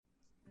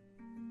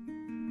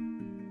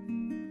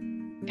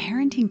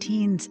Parenting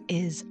teens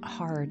is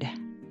hard.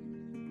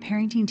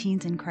 Parenting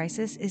teens in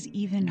crisis is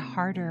even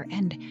harder,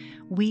 and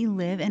we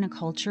live in a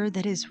culture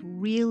that is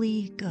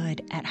really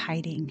good at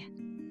hiding.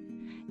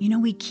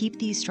 We keep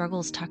these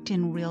struggles tucked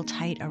in real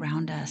tight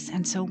around us,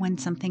 and so when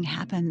something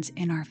happens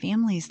in our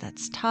families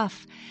that's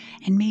tough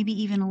and maybe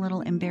even a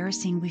little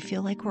embarrassing, we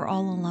feel like we're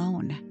all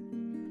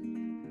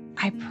alone.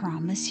 I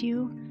promise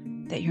you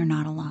that you're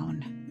not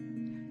alone.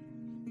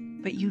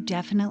 But you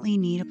definitely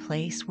need a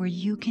place where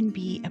you can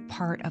be a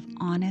part of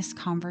honest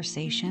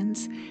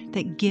conversations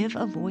that give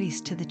a voice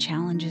to the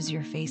challenges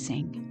you're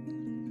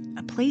facing.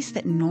 A place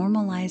that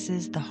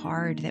normalizes the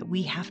hard that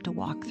we have to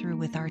walk through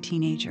with our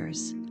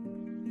teenagers.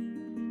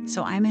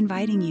 So I'm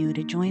inviting you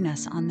to join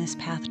us on this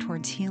path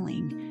towards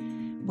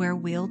healing, where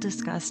we'll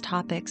discuss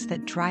topics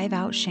that drive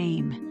out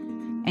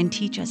shame and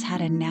teach us how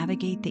to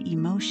navigate the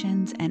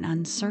emotions and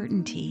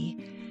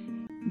uncertainty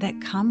that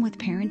come with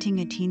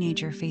parenting a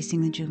teenager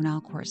facing the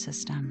juvenile court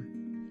system.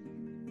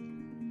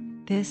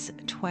 This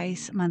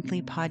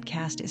twice-monthly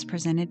podcast is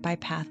presented by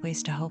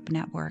Pathways to Hope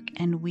Network,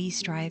 and we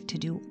strive to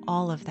do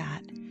all of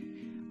that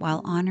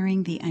while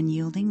honoring the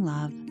unyielding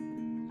love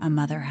a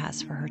mother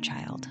has for her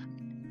child.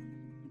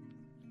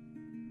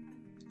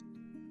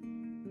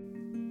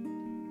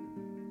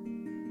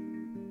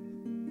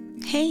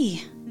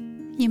 Hey,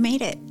 you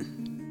made it.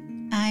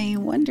 I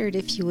wondered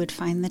if you would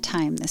find the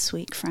time this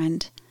week,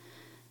 friend.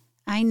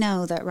 I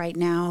know that right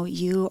now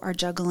you are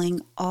juggling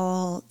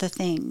all the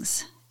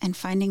things, and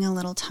finding a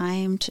little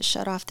time to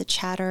shut off the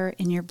chatter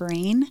in your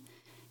brain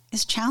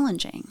is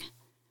challenging.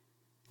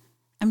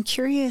 I'm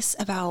curious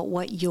about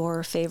what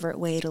your favorite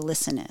way to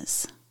listen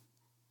is.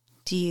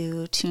 Do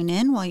you tune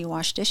in while you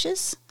wash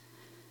dishes?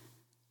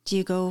 Do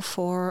you go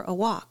for a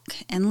walk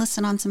and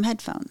listen on some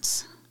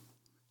headphones?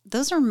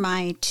 Those are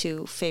my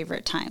two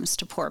favorite times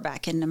to pour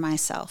back into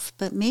myself,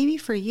 but maybe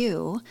for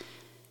you,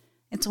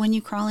 it's when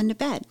you crawl into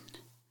bed.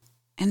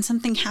 And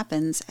something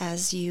happens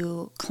as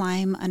you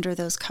climb under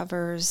those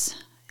covers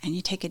and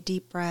you take a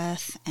deep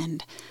breath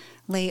and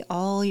lay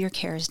all your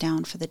cares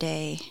down for the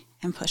day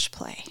and push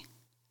play.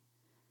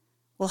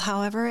 Well,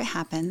 however it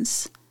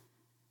happens,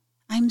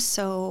 I'm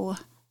so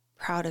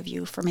proud of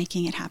you for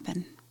making it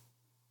happen.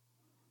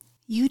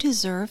 You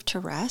deserve to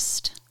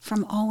rest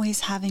from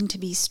always having to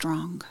be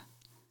strong.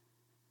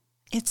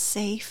 It's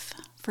safe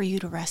for you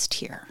to rest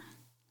here.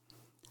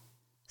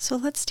 So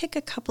let's take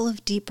a couple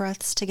of deep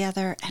breaths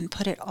together and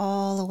put it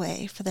all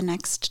away for the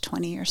next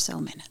 20 or so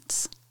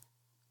minutes.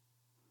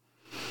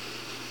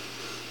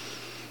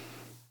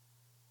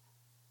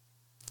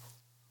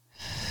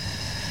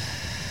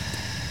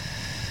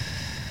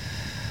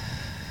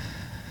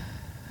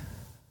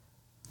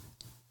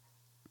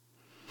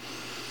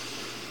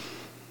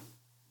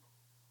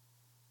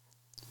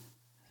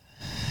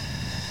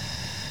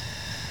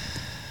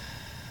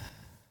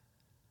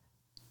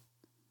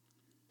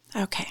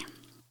 Okay.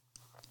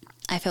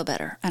 I feel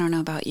better. I don't know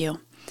about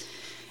you.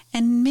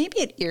 And maybe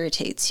it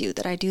irritates you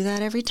that I do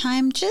that every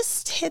time.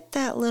 Just hit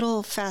that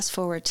little fast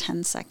forward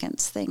 10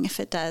 seconds thing if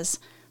it does.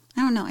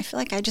 I don't know. I feel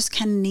like I just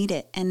kind of need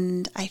it.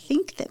 And I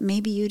think that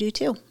maybe you do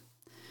too.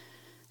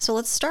 So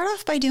let's start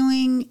off by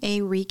doing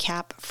a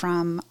recap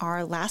from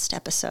our last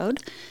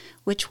episode,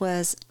 which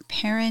was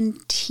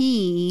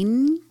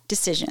parenting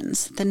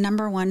decisions, the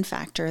number one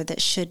factor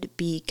that should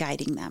be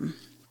guiding them.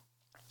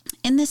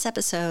 In this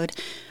episode,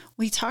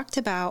 we talked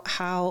about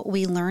how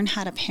we learn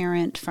how to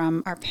parent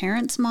from our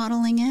parents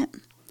modeling it,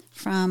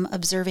 from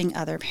observing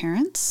other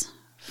parents,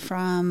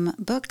 from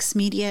books,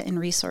 media, and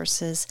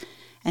resources,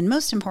 and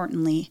most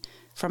importantly,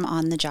 from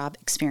on-the-job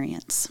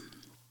experience.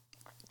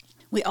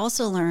 We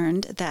also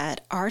learned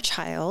that our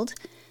child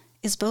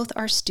is both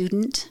our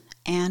student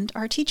and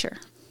our teacher.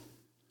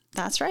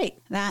 That's right,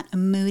 that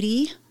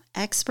moody,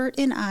 expert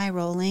in eye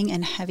rolling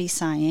and heavy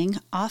sighing,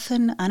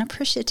 often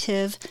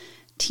unappreciative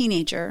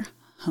teenager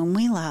whom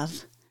we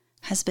love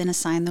has been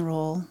assigned the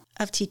role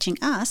of teaching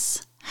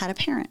us how to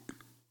parent.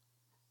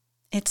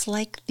 It's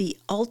like the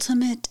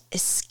ultimate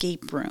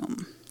escape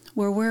room,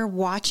 where we're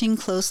watching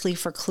closely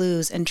for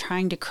clues and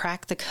trying to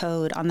crack the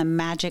code on the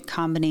magic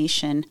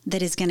combination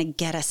that is going to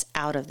get us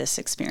out of this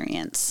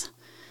experience.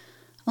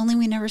 Only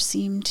we never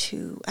seem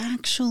to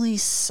actually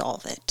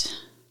solve it.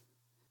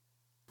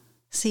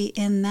 See,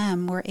 in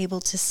them, we're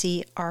able to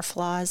see our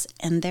flaws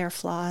and their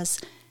flaws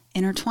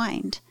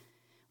intertwined.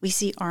 We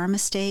see our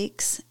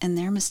mistakes and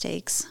their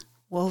mistakes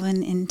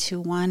woven into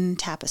one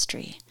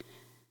tapestry.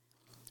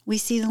 We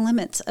see the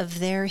limits of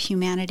their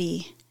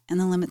humanity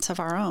and the limits of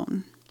our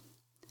own.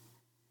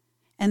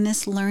 And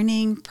this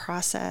learning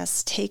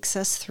process takes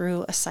us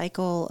through a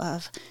cycle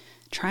of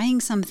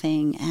trying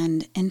something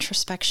and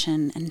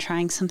introspection and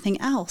trying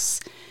something else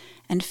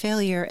and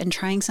failure and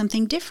trying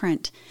something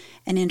different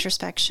and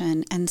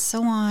introspection and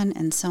so on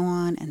and so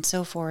on and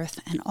so forth.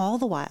 And all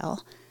the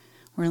while,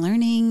 we're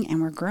learning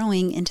and we're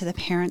growing into the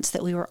parents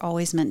that we were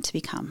always meant to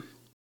become.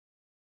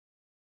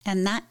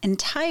 And that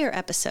entire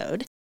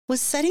episode was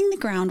setting the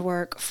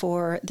groundwork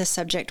for the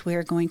subject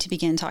we're going to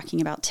begin talking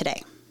about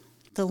today.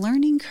 the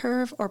learning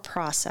curve or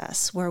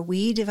process where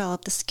we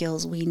develop the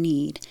skills we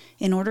need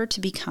in order to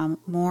become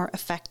more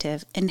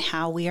effective in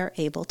how we are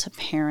able to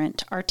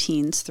parent our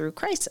teens through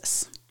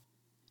crisis.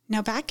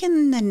 Now, back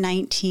in the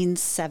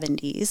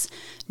 1970s,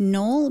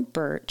 Noel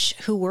Birch,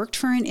 who worked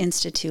for an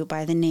institute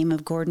by the name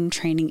of Gordon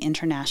Training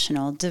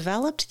International,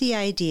 developed the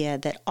idea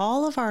that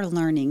all of our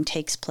learning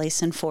takes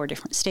place in 4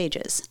 different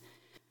stages.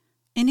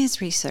 In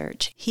his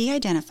research, he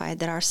identified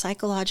that our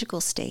psychological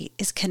state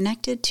is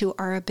connected to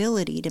our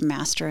ability to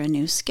master a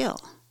new skill.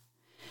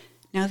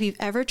 Now, if you've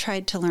ever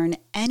tried to learn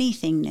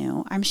anything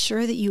new, I'm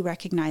sure that you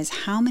recognize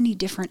how many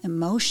different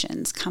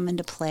emotions come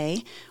into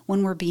play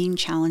when we're being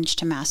challenged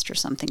to master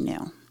something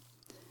new.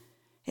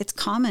 It's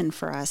common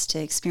for us to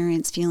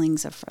experience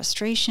feelings of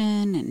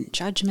frustration and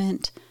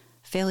judgment,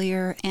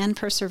 failure, and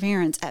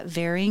perseverance at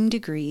varying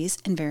degrees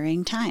and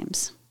varying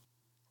times.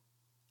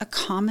 A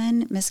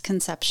common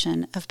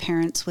misconception of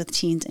parents with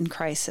teens in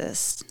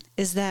crisis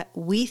is that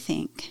we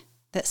think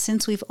that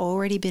since we've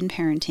already been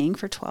parenting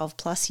for 12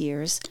 plus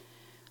years,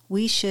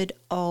 we should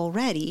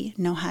already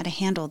know how to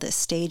handle this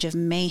stage of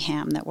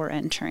mayhem that we're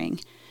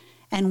entering.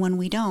 And when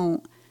we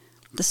don't,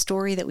 the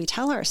story that we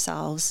tell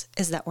ourselves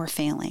is that we're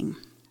failing.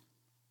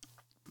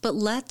 But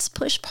let's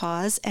push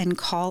pause and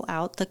call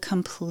out the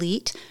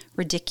complete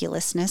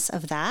ridiculousness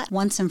of that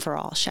once and for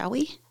all, shall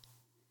we?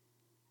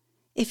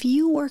 If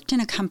you worked in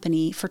a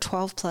company for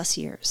 12 plus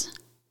years,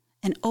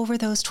 and over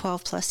those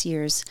 12 plus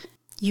years,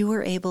 you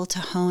were able to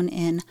hone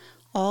in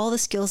all the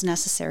skills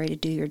necessary to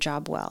do your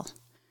job well,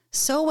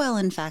 so well,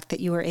 in fact, that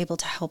you were able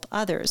to help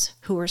others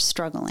who were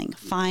struggling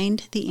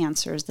find the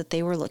answers that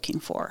they were looking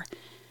for.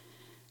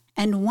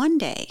 And one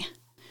day,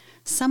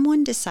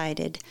 someone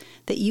decided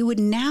that you would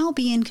now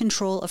be in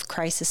control of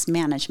crisis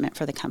management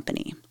for the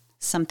company,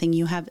 something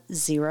you have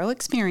zero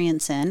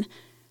experience in.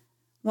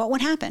 What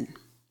would happen?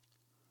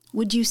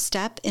 Would you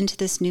step into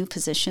this new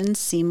position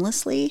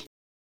seamlessly,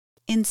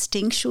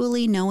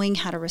 instinctually knowing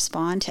how to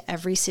respond to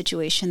every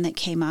situation that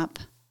came up,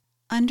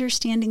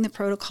 understanding the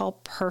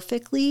protocol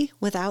perfectly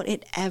without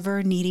it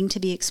ever needing to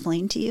be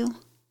explained to you?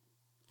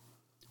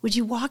 Would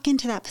you walk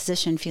into that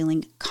position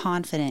feeling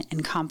confident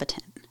and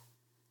competent?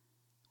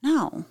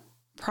 No,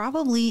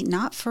 probably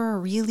not for a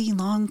really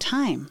long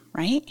time,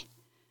 right?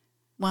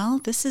 Well,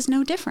 this is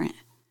no different.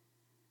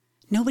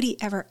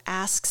 Nobody ever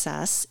asks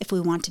us if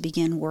we want to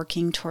begin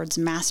working towards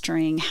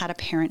mastering how to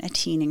parent a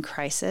teen in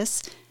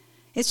crisis.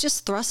 It's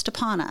just thrust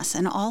upon us,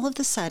 and all of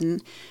a sudden,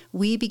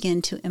 we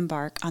begin to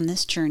embark on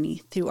this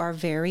journey through our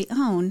very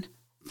own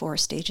 4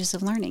 stages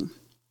of learning.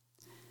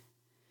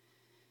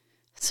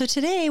 So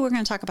today, we're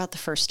going to talk about the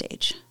first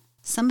stage.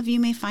 Some of you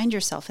may find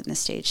yourself in this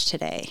stage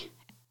today,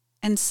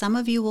 and some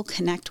of you will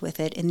connect with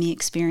it in the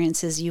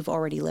experiences you've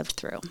already lived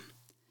through.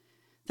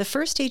 The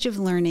first stage of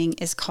learning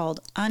is called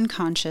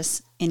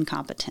unconscious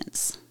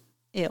incompetence.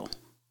 Ew,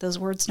 those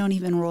words don't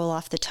even roll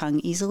off the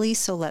tongue easily,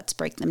 so let's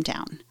break them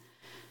down.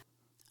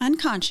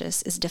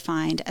 Unconscious is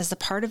defined as the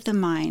part of the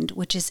mind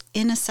which is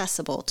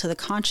inaccessible to the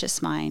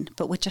conscious mind,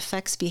 but which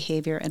affects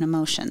behavior and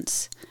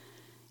emotions.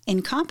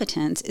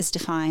 Incompetence is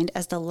defined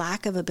as the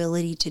lack of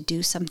ability to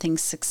do something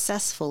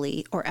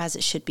successfully or as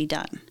it should be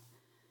done.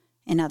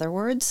 In other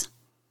words,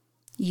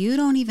 you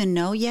don't even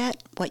know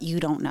yet what you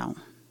don't know.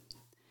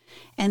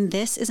 And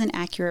this is an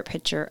accurate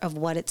picture of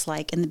what it's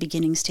like in the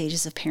beginning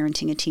stages of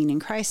parenting a teen in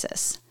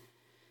crisis.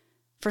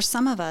 For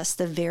some of us,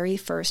 the very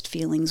first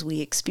feelings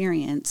we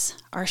experience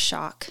are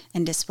shock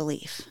and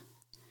disbelief.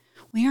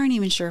 We aren't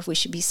even sure if we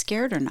should be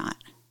scared or not.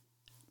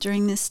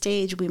 During this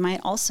stage, we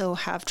might also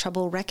have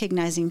trouble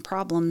recognizing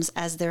problems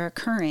as they're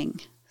occurring,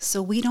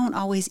 so we don't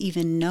always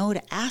even know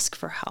to ask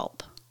for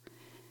help.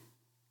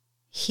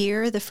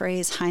 Here, the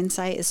phrase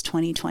hindsight is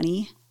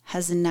 20/20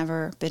 has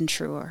never been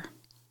truer.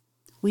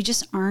 We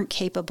just aren't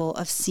capable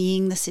of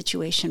seeing the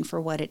situation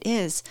for what it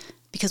is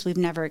because we've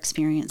never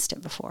experienced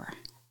it before.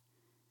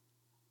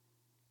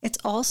 It's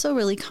also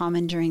really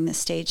common during this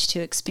stage to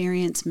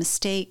experience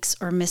mistakes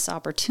or miss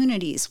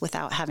opportunities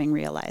without having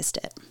realized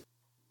it.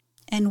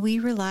 And we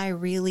rely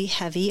really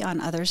heavy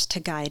on others to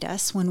guide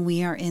us when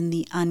we are in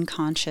the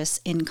unconscious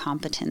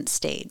incompetent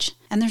stage.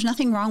 And there's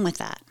nothing wrong with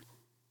that.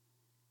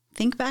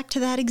 Think back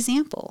to that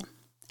example.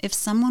 If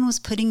someone was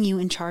putting you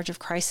in charge of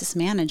crisis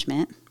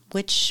management,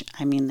 which,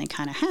 they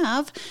kind of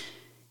have,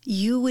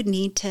 you would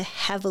need to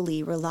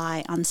heavily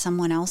rely on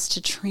someone else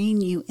to train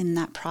you in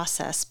that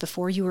process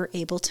before you were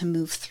able to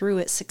move through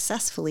it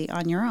successfully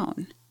on your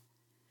own.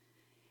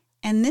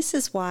 And this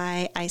is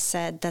why I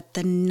said that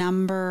the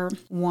number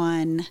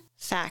one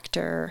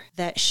factor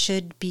that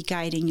should be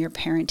guiding your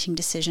parenting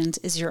decisions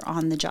is your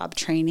on-the-job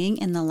training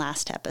in the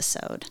last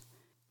episode.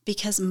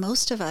 Because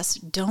most of us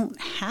don't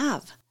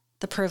have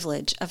the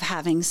privilege of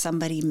having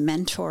somebody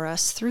mentor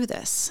us through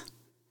this.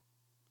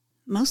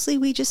 Mostly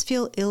we just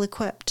feel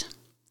ill-equipped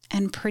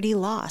and pretty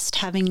lost,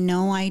 having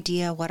no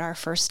idea what our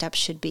first step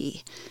should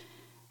be.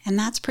 And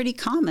that's pretty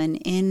common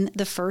in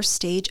the first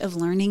stage of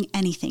learning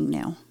anything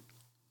new.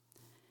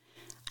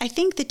 I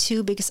think the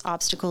 2 biggest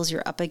obstacles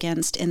you're up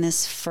against in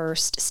this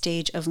first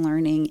stage of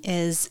learning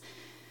is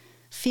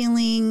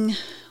feeling,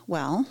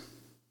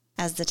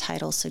 as the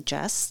title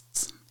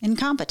suggests,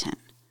 incompetent.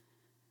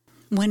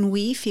 When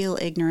we feel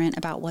ignorant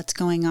about what's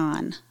going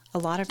on, a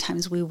lot of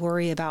times we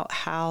worry about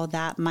how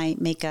that might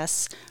make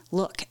us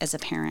look as a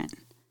parent.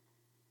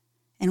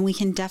 And we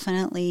can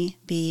definitely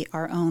be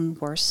our own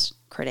worst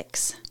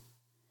critics.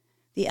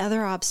 The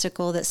other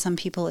obstacle that some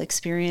people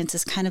experience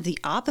is kind of the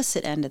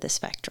opposite end of the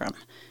spectrum.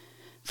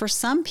 For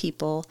some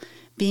people,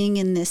 being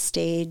in this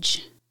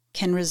stage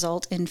can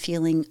result in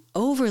feeling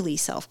overly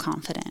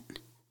self-confident.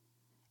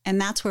 And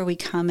that's where we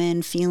come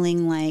in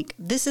feeling like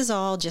this is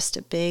all just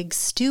a big,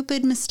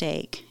 stupid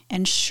mistake.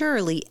 And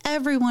surely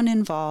everyone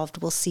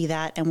involved will see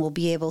that and will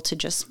be able to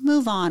just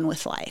move on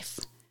with life.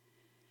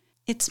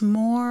 It's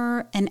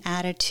more an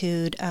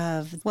attitude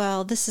of,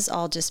 well, this is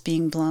all just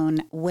being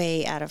blown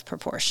way out of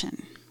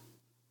proportion.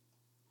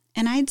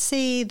 And I'd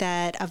say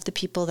that of the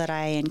people that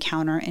I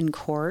encounter in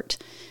court,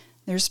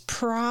 there's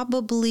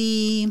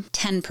probably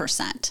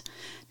 10%,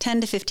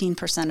 10 to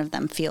 15% of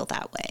them feel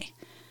that way.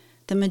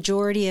 The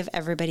majority of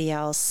everybody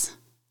else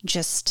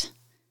just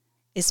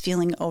is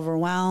feeling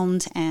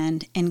overwhelmed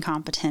and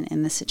incompetent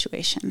in the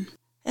situation.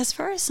 As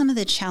far as some of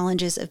the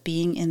challenges of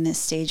being in this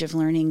stage of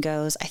learning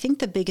goes, I think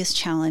the biggest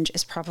challenge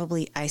is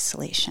probably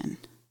isolation.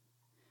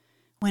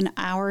 When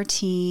our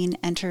teen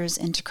enters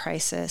into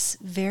crisis,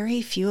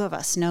 very few of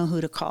us know who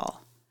to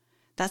call.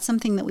 That's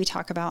something that we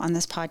talk about on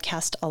this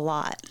podcast a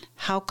lot,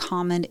 how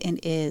common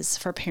it is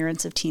for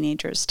parents of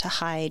teenagers to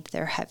hide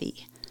their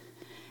heavy.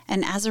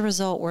 And as a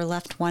result, we're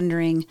left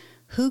wondering,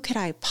 who could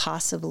I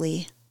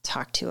possibly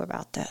talk to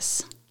about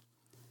this?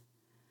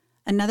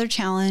 Another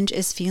challenge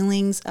is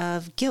feelings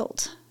of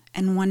guilt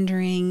and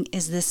wondering,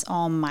 is this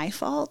all my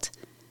fault?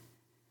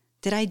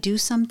 Did I do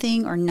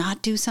something or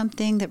not do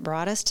something that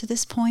brought us to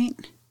this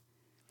point?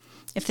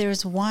 If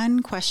there's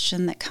one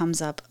question that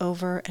comes up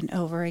over and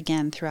over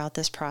again throughout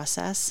this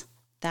process,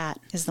 that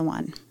is the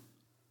one.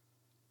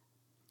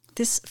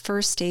 This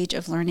first stage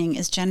of learning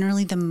is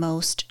generally the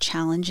most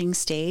challenging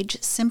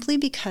stage simply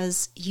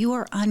because you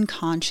are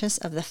unconscious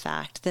of the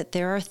fact that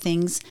there are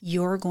things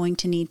you're going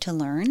to need to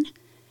learn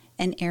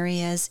and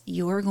areas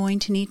you're going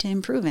to need to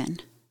improve in.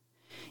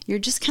 You're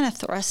just kind of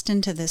thrust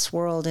into this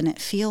world and it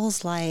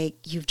feels like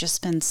you've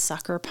just been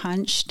sucker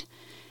punched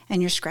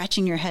and you're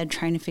scratching your head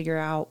trying to figure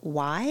out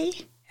why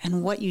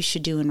and what you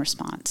should do in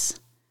response.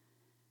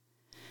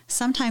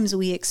 Sometimes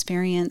we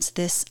experience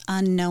this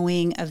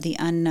unknowing of the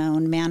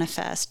unknown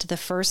manifest the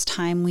first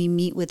time we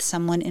meet with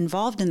someone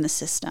involved in the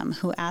system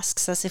who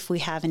asks us if we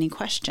have any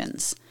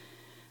questions.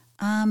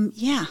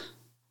 Yeah,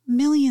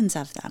 millions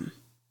of them,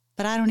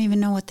 but I don't even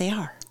know what they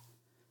are.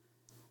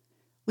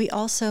 We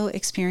also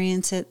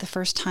experience it the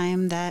first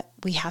time that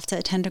we have to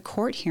attend a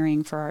court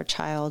hearing for our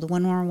child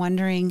when we're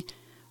wondering,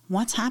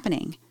 what's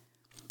happening?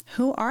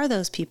 Who are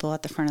those people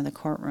at the front of the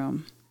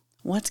courtroom?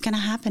 What's going to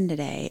happen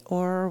today?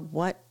 Or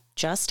what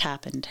just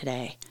happened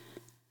today?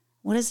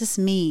 What does this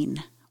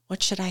mean?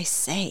 What should I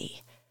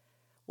say?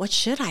 What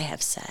should I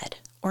have said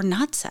or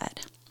not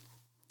said?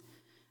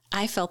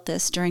 I felt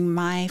this during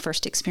my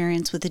first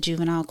experience with the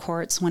juvenile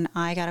courts when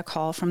I got a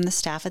call from the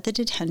staff at the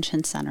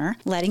detention center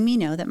letting me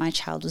know that my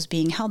child was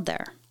being held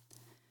there.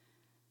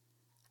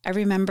 I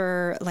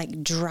remember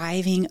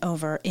driving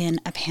over in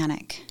a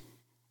panic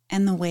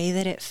and the way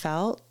that it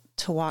felt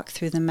to walk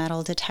through the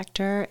metal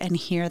detector and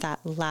hear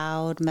that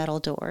loud metal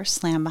door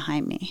slam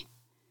behind me.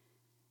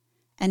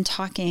 And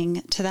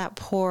talking to that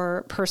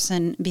poor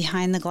person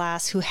behind the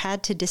glass who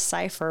had to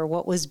decipher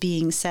what was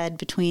being said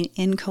between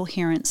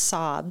incoherent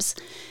sobs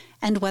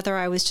and whether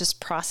I was just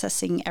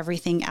processing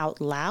everything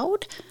out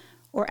loud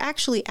or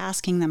actually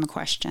asking them a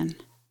question.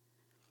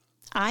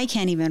 I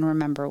can't even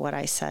remember what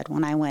I said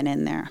when I went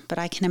in there, but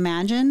I can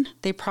imagine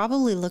they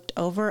probably looked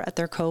over at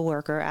their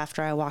coworker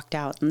after I walked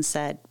out and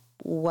said,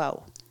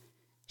 "Whoa,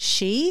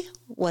 she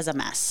was a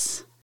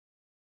mess."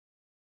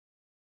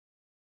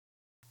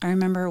 I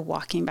remember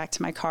walking back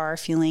to my car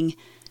feeling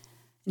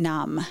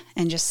numb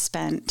and just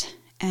spent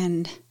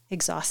and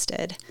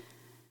exhausted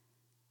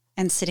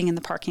and sitting in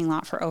the parking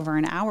lot for over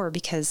an hour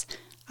because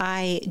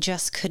I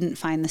just couldn't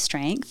find the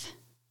strength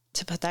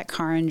to put that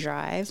car in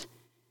drive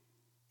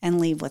and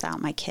leave without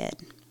my kid.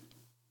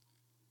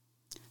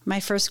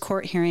 My first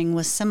court hearing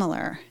was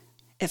similar.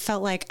 It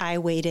felt like I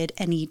waited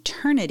an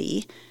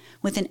eternity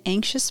with an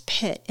anxious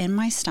pit in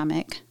my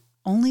stomach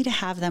only to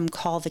have them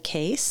call the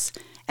case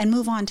and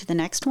move on to the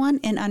next one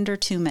in under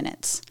 2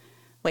 minutes.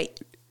 Wait,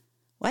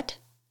 what?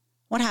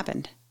 What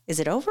happened? Is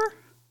it over?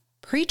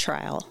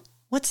 Pre-trial?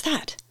 What's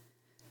that?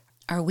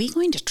 Are we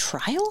going to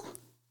trial?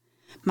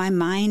 My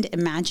mind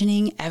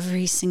imagining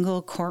every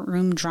single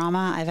courtroom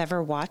drama I've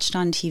ever watched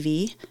on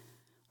TV.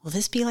 Will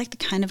this be like the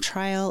kind of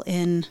trial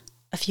in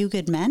A Few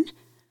Good Men?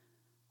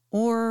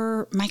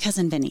 Or My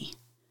Cousin Vinny?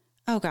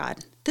 Oh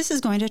God, this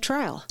is going to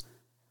trial.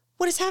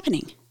 What is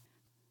happening?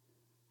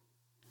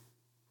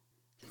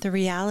 The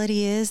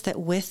reality is that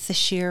with the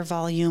sheer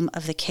volume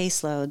of the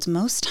caseloads,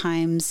 most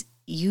times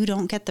you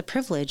don't get the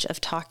privilege of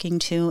talking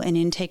to an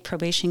intake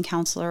probation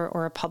counselor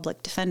or a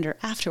public defender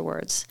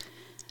afterwards.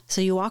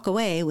 So you walk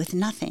away with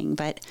nothing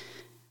but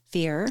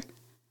fear,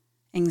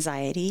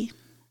 anxiety,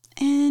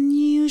 and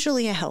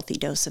usually a healthy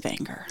dose of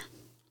anger.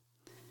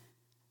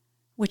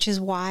 Which is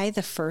why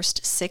the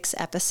first 6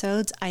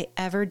 episodes I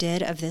ever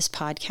did of this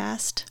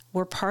podcast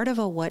were part of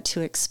a What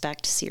to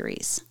Expect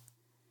series.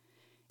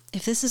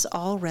 If this is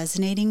all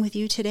resonating with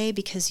you today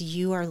because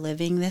you are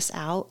living this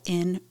out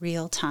in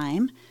real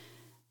time,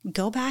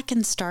 go back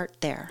and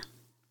start there.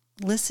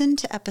 Listen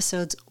to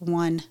episodes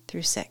 1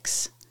 through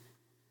 6.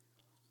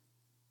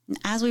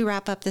 As we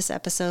wrap up this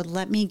episode,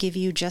 let me give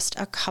you just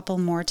a couple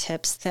more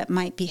tips that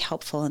might be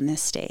helpful in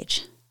this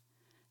stage.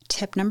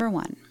 Tip number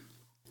 1,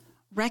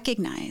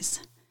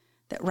 recognize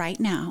that right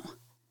now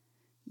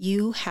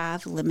you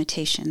have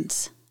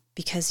limitations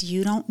because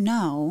you don't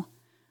know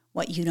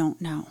what you don't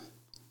know.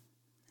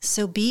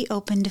 So be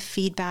open to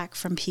feedback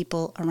from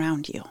people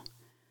around you.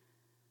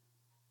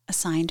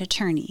 Assigned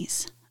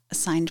attorneys,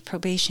 assigned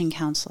probation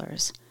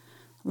counselors,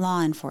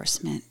 law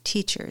enforcement,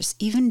 teachers,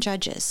 even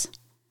judges.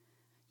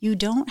 You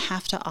don't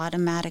have to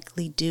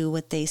automatically do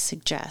what they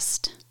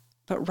suggest,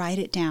 but write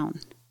it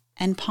down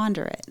and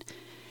ponder it.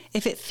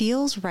 If it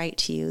feels right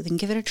to you, then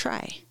give it a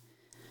try.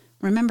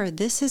 Remember,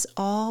 this is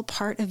all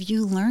part of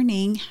you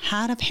learning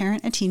how to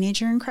parent a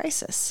teenager in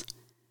crisis.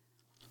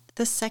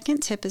 The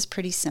second tip is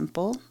pretty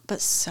simple, but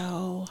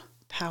so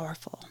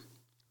powerful.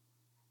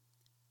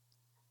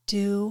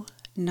 Do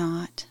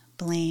not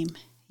blame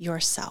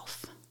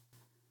yourself.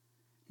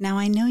 Now,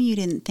 I know you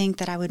didn't think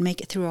that I would make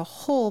it through a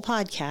whole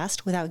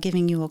podcast without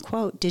giving you a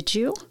quote, did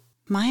you?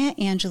 Maya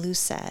Angelou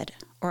said,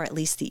 or at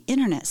least the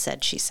internet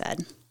said she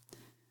said,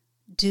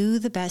 do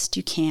the best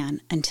you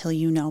can until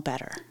you know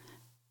better.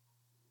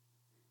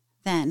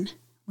 Then,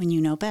 when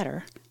you know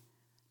better,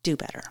 do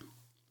better.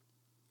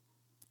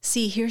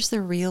 See, here's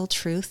the real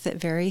truth that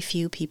very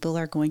few people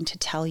are going to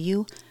tell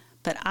you,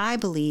 but I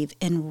believe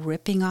in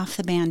ripping off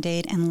the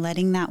Band-Aid and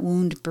letting that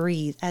wound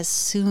breathe as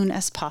soon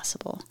as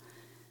possible.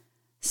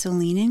 So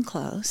lean in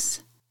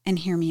close and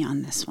hear me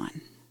on this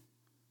one.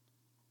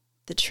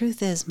 The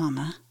truth is,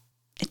 Mama,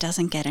 it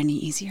doesn't get any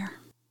easier.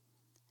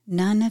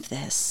 None of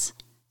this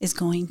is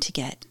going to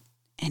get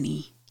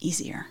any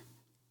easier.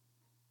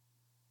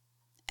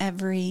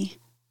 Every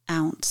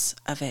ounce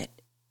of it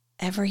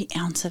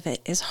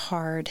is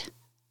hard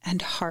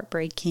and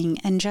heartbreaking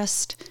and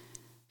just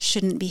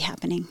shouldn't be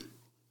happening.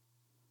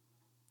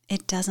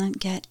 It doesn't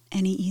get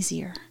any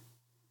easier.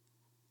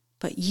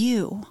 But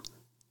you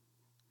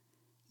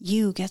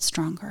get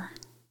stronger.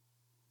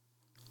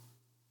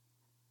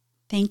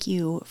 Thank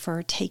you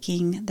for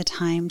taking the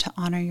time to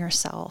honor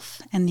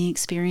yourself and the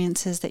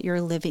experiences that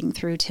you're living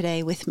through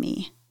today with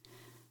me.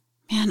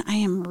 Man, I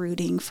am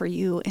rooting for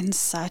you in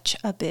such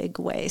a big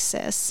way,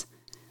 sis.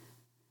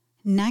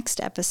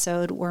 Next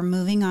episode, we're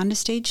moving on to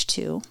stage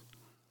 2,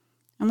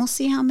 and we'll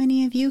see how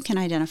many of you can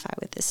identify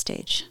with this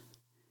stage.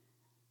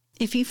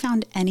 If you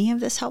found any of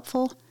this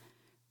helpful,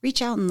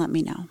 reach out and let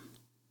me know.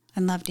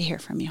 I'd love to hear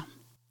from you.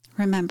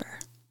 Remember,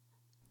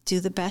 do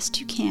the best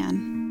you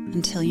can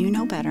until you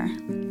know better.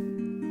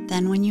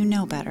 Then when you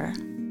know better,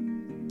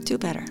 do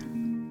better.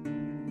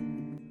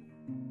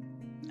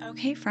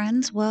 Okay,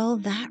 friends, well,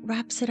 that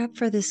wraps it up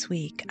for this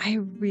week. I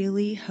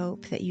really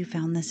hope that you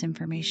found this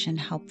information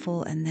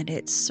helpful and that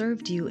it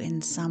served you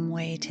in some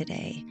way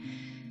today.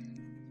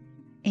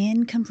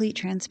 In complete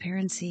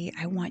transparency,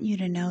 I want you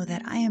to know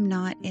that I am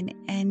not in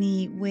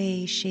any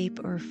way, shape,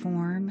 or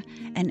form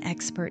an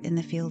expert in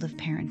the field of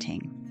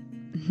parenting.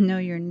 No,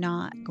 you're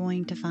not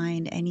going to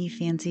find any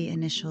fancy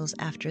initials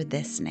after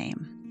this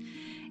name.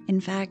 In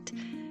fact,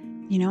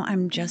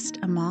 I'm just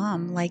a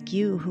mom like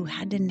you who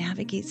had to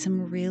navigate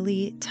some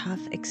really tough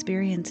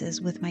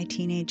experiences with my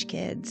teenage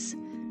kids.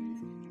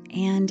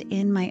 And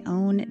in my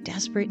own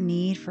desperate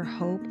need for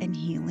hope and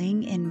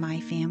healing in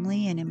my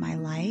family and in my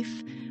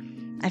life,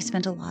 I've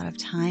spent a lot of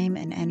time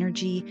and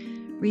energy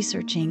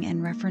researching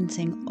and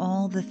referencing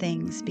all the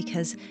things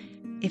because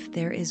if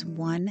there is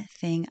one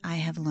thing I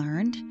have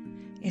learned,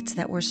 it's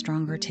that we're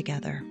stronger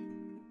together.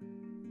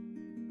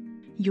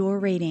 Your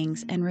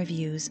ratings and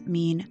reviews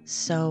mean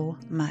so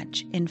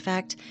much. In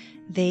fact,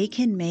 they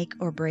can make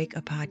or break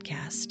a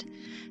podcast.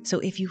 So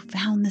if you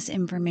found this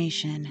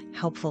information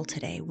helpful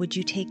today, would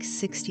you take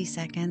 60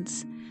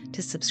 seconds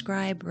to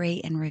subscribe,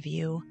 rate, and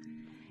review?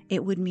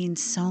 It would mean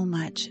so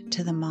much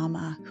to the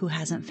mama who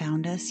hasn't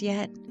found us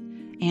yet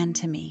and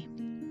to me.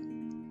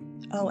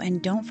 Oh,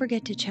 and don't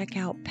forget to check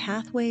out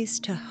Pathways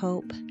to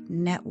Hope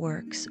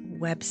Network's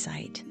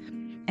website.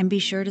 And be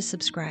sure to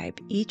subscribe.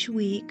 Each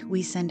week,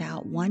 we send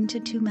out 1 to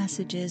 2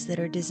 messages that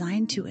are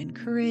designed to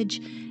encourage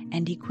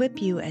and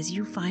equip you as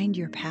you find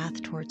your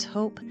path towards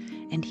hope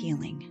and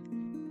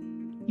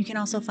healing. You can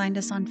also find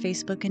us on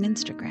Facebook and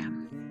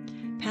Instagram.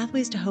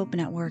 Pathways to Hope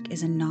Network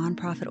is a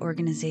nonprofit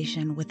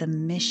organization with a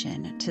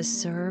mission to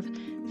serve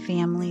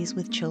families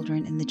with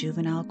children in the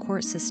juvenile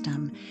court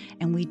system,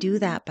 and we do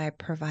that by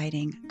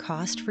providing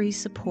cost-free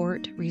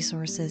support,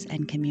 resources,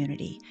 and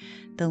community.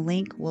 The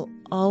link will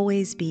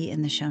always be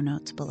in the show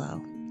notes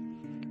below.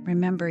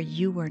 Remember,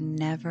 you were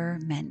never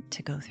meant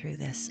to go through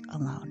this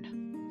alone.